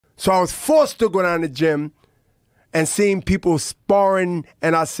So I was forced to go down to the gym and seeing people sparring,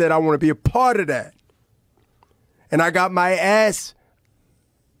 and I said, I want to be a part of that. And I got my ass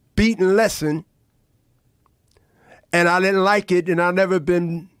beaten lesson, and I didn't like it, and I've never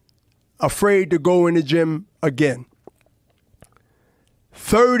been afraid to go in the gym again.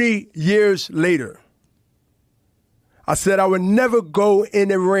 30 years later, I said I would never go in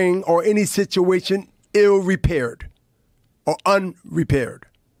a ring or any situation ill-repaired or unrepaired.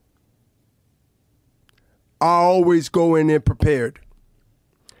 I always go in there prepared.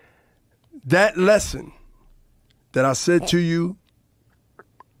 That lesson that I said to you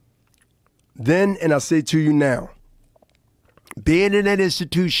then and I say to you now, being in that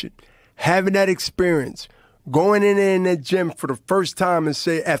institution, having that experience, going in that gym for the first time and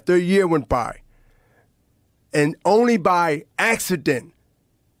say after a year went by, and only by accident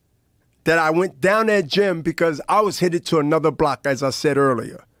that I went down that gym because I was headed to another block, as I said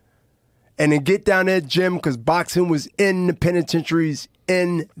earlier. And then get down that gym because boxing was in the penitentiaries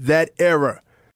in that era.